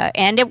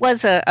 and it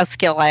was a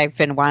skill I've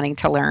been wanting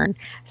to learn.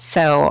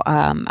 So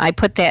I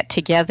put that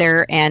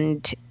together,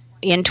 and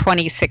in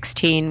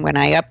 2016, when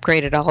I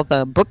upgraded all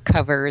the book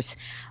covers,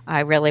 I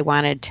really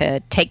wanted to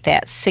take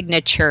that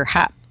signature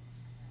hot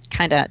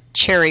kind of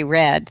cherry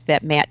red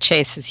that Matt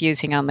Chase is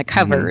using on the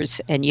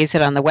covers and use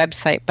it on the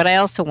website. But I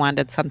also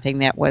wanted something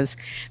that was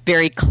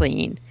very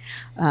clean.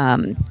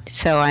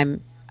 So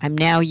I'm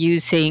now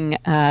using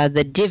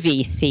the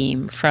Divi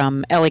theme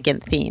from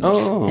Elegant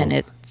Themes,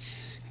 and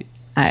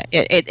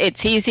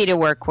it's easy to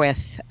work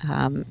with.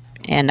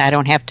 and I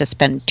don't have to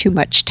spend too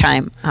much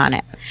time on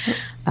it.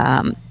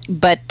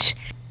 But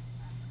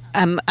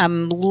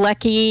I'm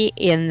lucky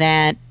in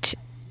that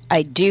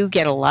I do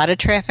get a lot of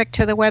traffic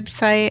to the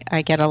website.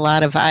 I get a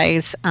lot of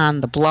eyes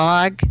on the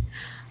blog,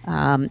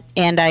 and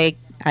I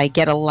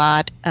get a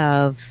lot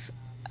of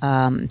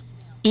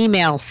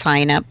email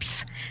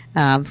signups.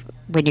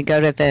 When you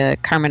go to the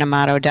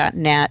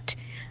carmenamato.net,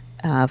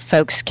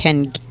 folks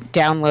can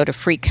download a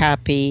free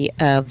copy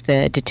of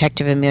the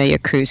Detective Amelia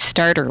Cruz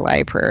Starter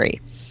Library.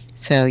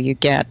 So you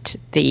get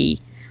the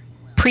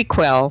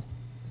prequel,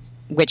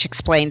 which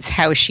explains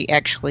how she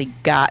actually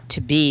got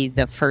to be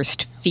the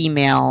first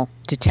female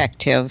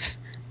detective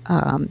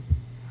on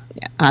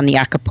the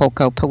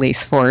Acapulco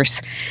police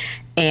force,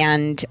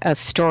 and a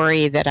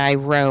story that I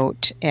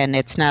wrote, and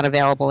it's not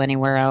available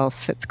anywhere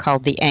else. It's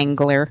called The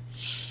Angler,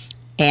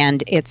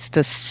 and it's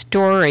the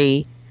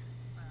story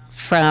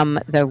from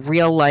the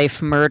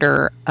real-life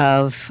murder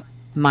of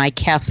my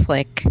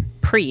Catholic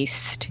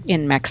priest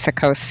in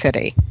Mexico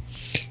City.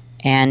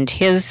 And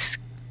his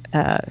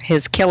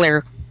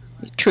killer,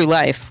 true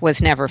life,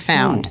 was never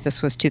found.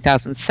 This was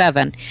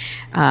 2007.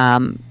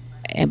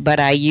 But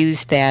I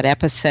used that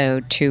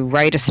episode to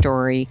write a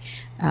story.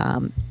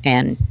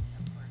 And,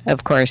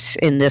 of course,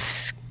 in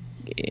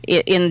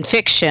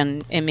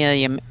fiction,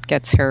 Amelia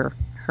gets her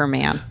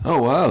man.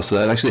 Oh wow! So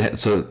that actually,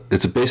 so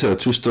it's based on a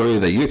true story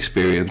that you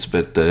experienced,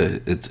 but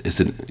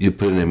you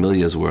put it in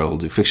Amelia's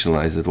world. You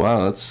fictionalize it.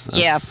 Wow, that's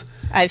yeah.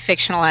 I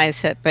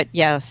fictionalized it, but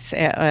yes,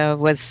 it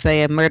was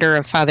the murder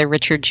of Father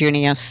Richard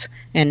Junius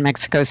in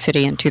Mexico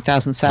City in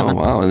 2007. Oh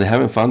wow! And they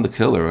haven't found the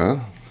killer, huh?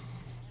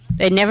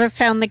 They never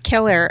found the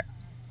killer.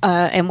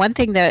 And one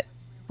thing that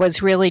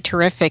was really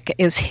terrific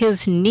is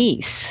his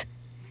niece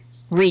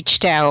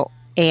reached out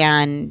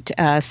and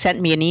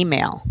sent me an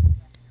email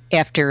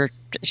after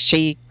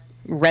she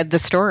read the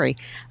story,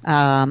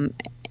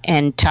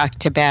 and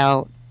talked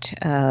about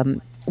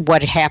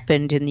what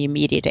happened in the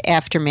immediate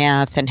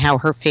aftermath and how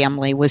her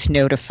family was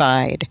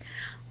notified.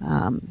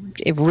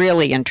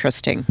 Really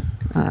interesting.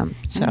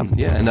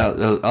 Yeah, and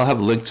I'll have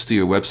links to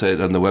your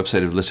website on the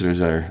website if listeners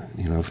are,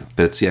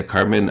 but it's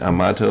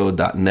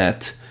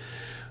carmenamato.net.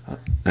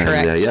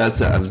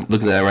 Correct. I'm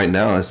looking at that right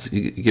now. It's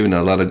giving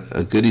a lot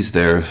of goodies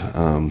there.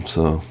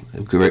 So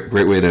great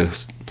way to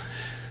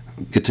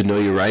get to know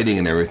your writing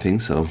and everything.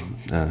 So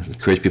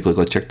encourage people to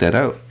go check that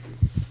out.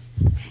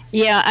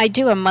 Yeah, I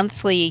do a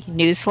monthly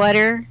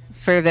newsletter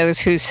for those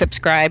who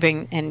subscribe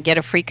and get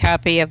a free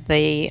copy of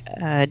the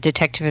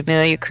Detective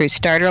Amelia Cruz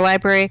Starter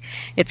Library.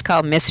 It's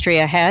called Mystery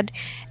Ahead.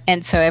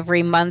 And so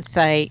every month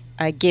I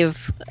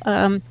give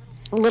a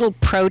little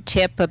pro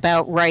tip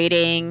about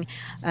writing.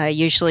 I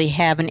usually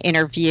have an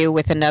interview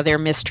with another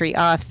mystery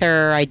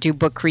author. I do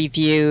book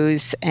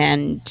reviews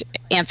and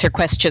answer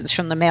questions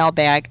from the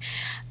mailbag.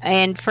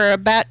 And for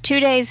about 2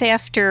 days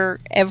after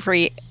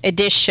every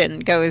edition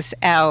goes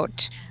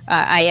out,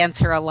 I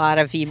answer a lot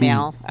of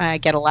email. I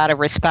get a lot of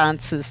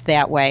responses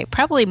that way,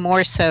 probably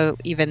more so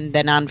even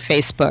than on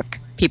Facebook.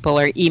 People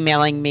are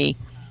emailing me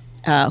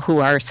who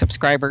are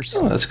subscribers.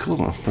 Oh, that's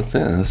cool.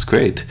 That's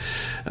great.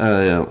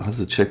 I'll have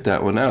to check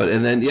that one out.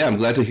 And then, I'm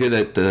glad to hear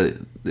that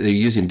they're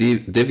using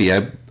Divi.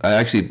 I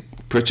actually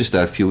purchased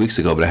that a few weeks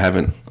ago, but I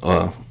haven't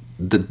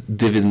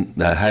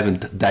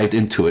dived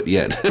into it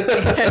yet.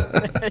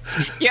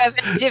 You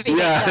haven't divvied.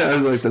 Yeah, I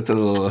was like, that's a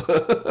little.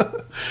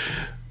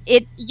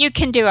 You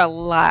can do a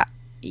lot.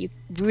 You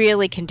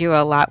really can do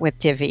a lot with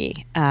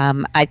Divi.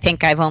 I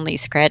think I've only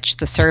scratched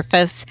the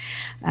surface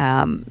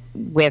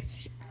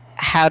with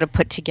how to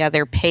put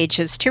together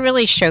pages to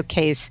really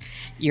showcase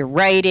your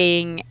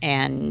writing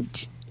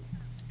and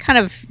kind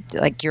of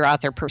like your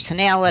author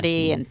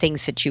personality and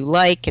things that you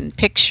like and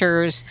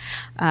pictures.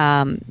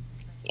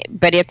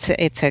 But it's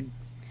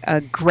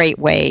a great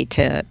way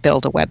to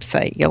build a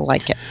website. You'll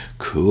like it.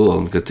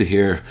 Cool. Good to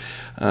hear.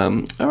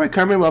 All right,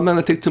 Carmen. Well, I'm not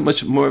going to take too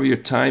much more of your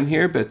time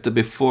here, but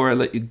before I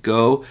let you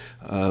go,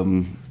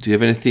 do you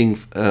have anything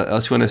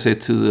else you want to say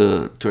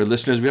to our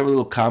listeners? We have a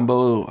little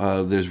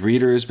combo. There's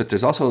readers, but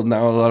there's also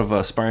now a lot of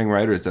aspiring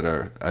writers that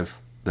are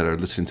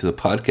listening to the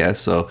podcast.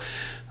 So,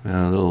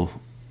 a little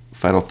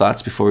final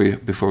thoughts before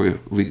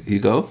you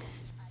go.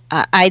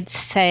 I'd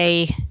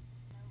say,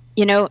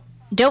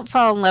 don't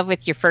fall in love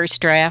with your first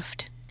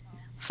draft.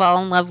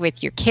 Fall in love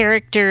with your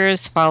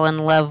characters. Fall in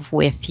love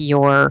with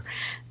your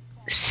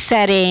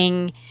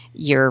setting,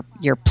 your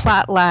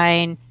plot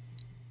line,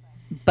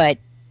 but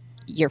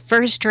your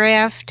first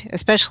draft,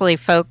 especially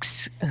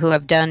folks who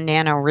have done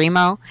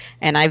NaNoWriMo,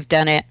 and I've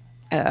done it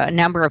a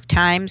number of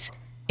times,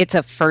 it's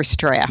a first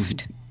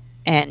draft,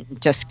 and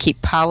just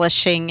keep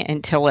polishing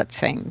until it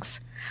sings.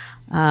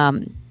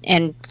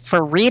 And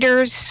for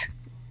readers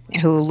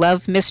who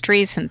love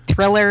mysteries and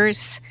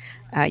thrillers,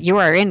 you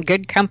are in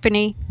good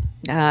company.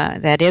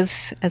 That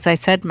is, as I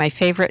said, my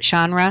favorite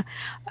genre,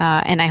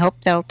 and I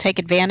hope they'll take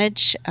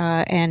advantage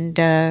and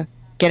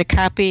get a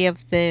copy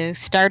of the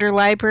starter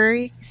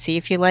library. See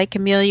if you like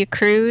Amelia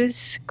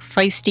Cruz,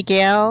 feisty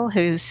gal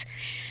who's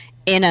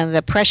in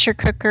the pressure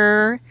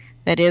cooker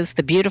that is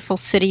the beautiful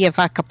city of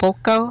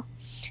Acapulco,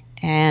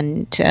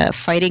 and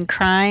fighting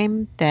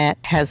crime that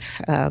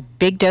has a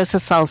big dose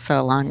of salsa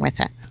along with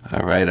it.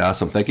 All right,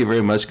 awesome. Thank you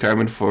very much,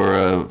 Carmen,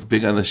 for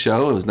being on the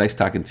show. It was nice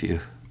talking to you.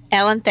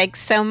 Alan,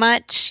 thanks so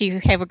much.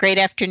 You have a great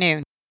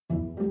afternoon.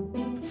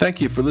 Thank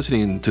you for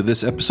listening to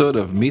this episode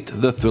of Meet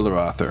the Thriller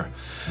Author.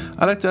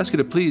 I'd like to ask you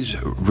to please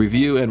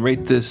review and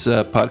rate this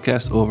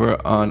podcast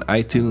over on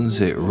iTunes.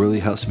 It really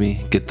helps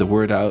me get the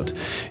word out.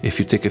 If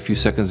you take a few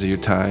seconds of your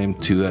time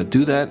to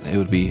do that, it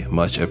would be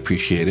much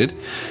appreciated.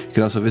 You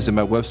can also visit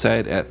my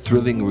website at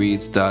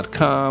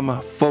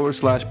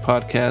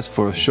thrillingreads.com/podcast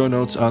for show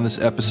notes on this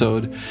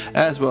episode,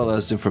 as well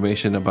as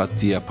information about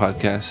the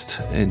podcast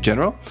in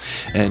general.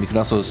 And you can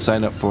also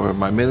sign up for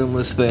my mailing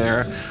list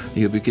there.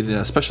 You'll be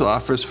getting special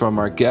offers from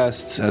our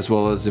guests, as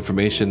well as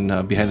information,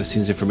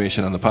 behind-the-scenes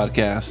information on the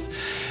podcast.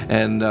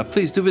 And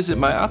please do visit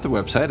my author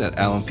website at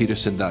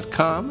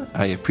alanpeterson.com.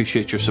 I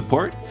appreciate your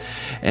support.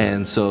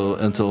 And so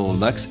until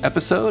next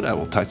episode, I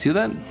will talk to you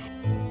then.